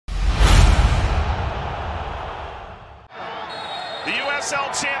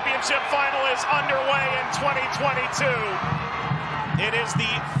USL Championship Final is underway in 2022. It is the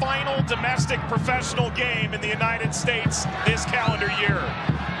final domestic professional game in the United States this calendar year.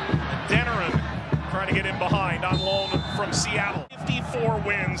 Adeniran trying to get in behind on loan from Seattle. 54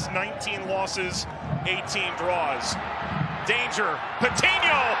 wins, 19 losses, 18 draws. Danger,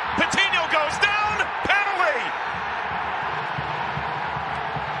 Patiño! Patiño goes down, penalty!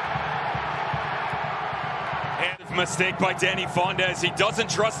 Mistake by Faundez. He doesn't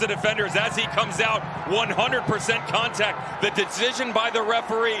trust the defenders as he comes out. 100% contact. The decision by the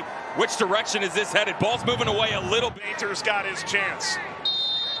referee. Which direction is this headed? Ball's moving away a little bit. Taintor's got his chance.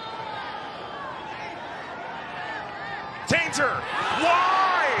 Taintor,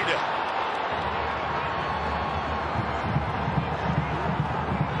 wide!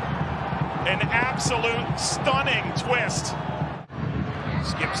 An absolute stunning twist.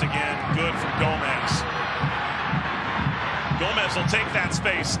 Skips again, good from Gomez. Gomez will take that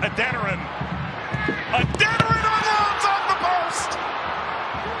space. Adeniran unloads off the post!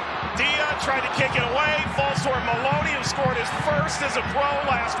 Dia tried to kick it away. Falls toward Maloney, who scored his first as a pro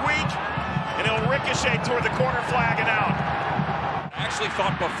last week. And it'll ricochet toward the corner flag and out. I actually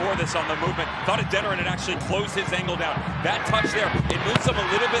thought before this on the movement, thought Adeniran had actually closed his angle down. That touch there, it moves him a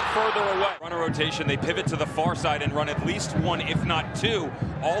little bit further away. Run a rotation, they pivot to the far side and run at least one, if not two,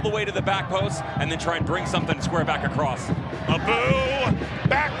 all the way to the back post, and then try and bring something square back across. Abu,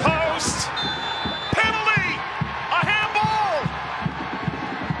 back post, penalty, a handball!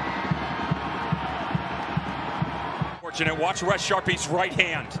 Fortunate, watch Wes Charpie's right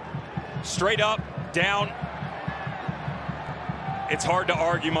hand. Straight up, down. It's hard to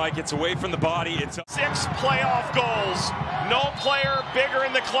argue, Mike. It's away from the body. It's 6 playoff goals. No player bigger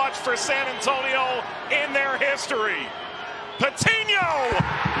in the clutch for San Antonio in their history. Patiño!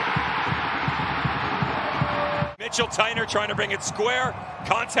 Taintor trying to bring it square.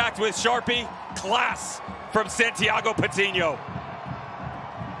 Contact with Charpie. Class from Santiago Patiño.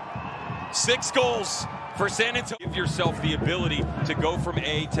 6 goals for San Antonio. Give yourself the ability to go from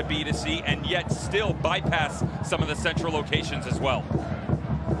A to B to C and yet still bypass some of the central locations as well.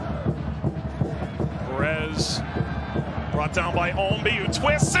 Perez brought down by Ownby, who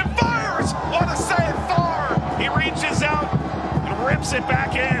twists and fires! What a save, Farr! He reaches out and rips it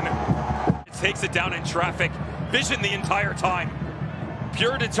back in. It takes it down in traffic. Vision the entire time.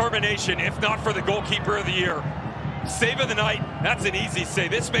 Pure determination, if not for the goalkeeper of the year. Save of the night, that's an easy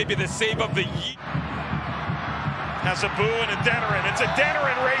save. This may be the save of the year. Has Abu and Adeniran. It's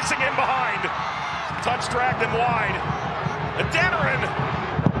Adeniran racing in behind. Touch dragged him wide. Adeniran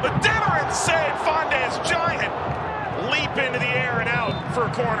save. Faundez, giant leap into the air and out for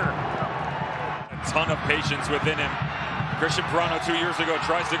a corner. A ton of patience within him. Christian Parano 2 years ago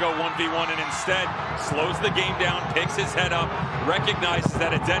tries to go 1v1 and instead slows the game down, picks his head up, recognizes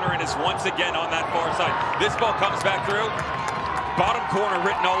that Adeniran is once again on that far side. This ball comes back through. Bottom corner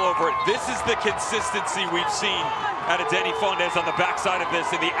written all over it. This is the consistency we've seen out of Faundez on the backside of this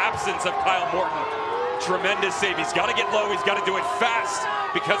in the absence of Kyle Morton. Tremendous save. He's got to get low. He's got to do it fast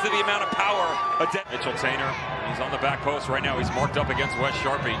because of the amount of power. Taintor, he's on the back post right now. He's marked up against Wes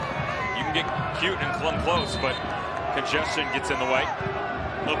Charpie. You can get cute and clung close, but congestion gets in the way.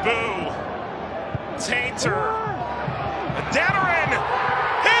 Abu, Taintor, Adeniran,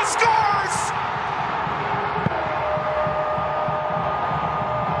 he scores!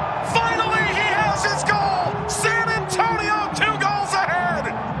 Finally, he has his goal! San Antonio 2 goals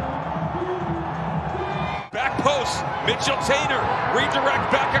ahead! Back post, Taintor,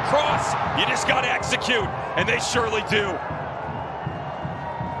 redirect back across. You just got to execute, and they surely do.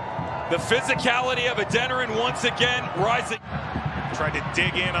 The physicality of Adeniran once again rising. Tried to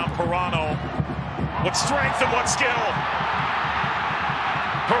dig in on Parano. What strength and what skill.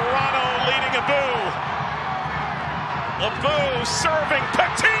 Parano leading Abu. Abu serving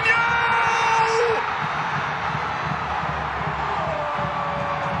Patiño!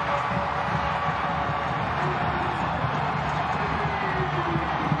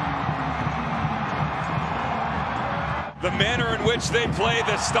 The manner in which they play,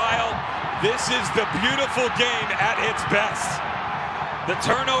 the style, this is the beautiful game at its best. The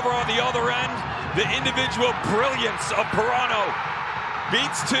turnover on the other end, the individual brilliance of Parano.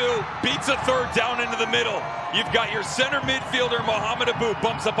 Beats 2, beats a third down into the middle. You've got your center midfielder, Mohamed Abu,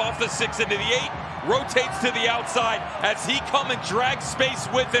 bumps up off the 6 into the 8, rotates to the outside as he come and drags space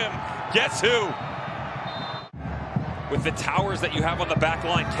with him. Guess who? With the towers that you have on the back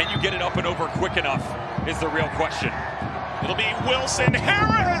line, can you get it up and over quick enough is the real question. It'll be Wilson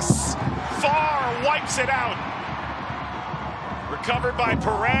Harris. Farr wipes it out. Recovered by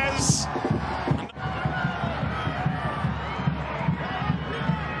Perez.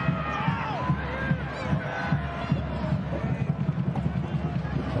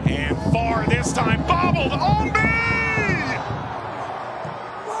 this time. Bobbled. Ownby!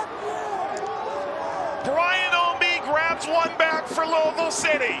 Brian Ownby grabs one back for Louisville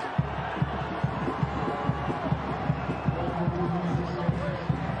City.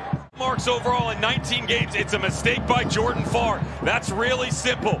 Marks overall in 19 games. It's a mistake by Jordan Farr. That's really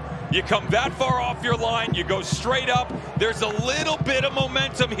simple. You come that far off your line, you go straight up. There's a little bit of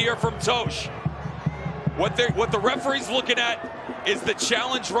momentum here from Tosh. What the referee's looking at is the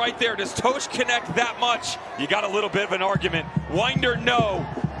challenge right there. Does Tosh connect that much? You got a little bit of an argument. Winder, no.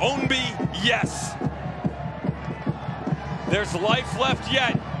 Ownby, yes. There's life left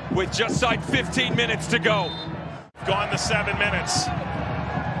yet with just side 15 minutes to go. Gone the 7 minutes.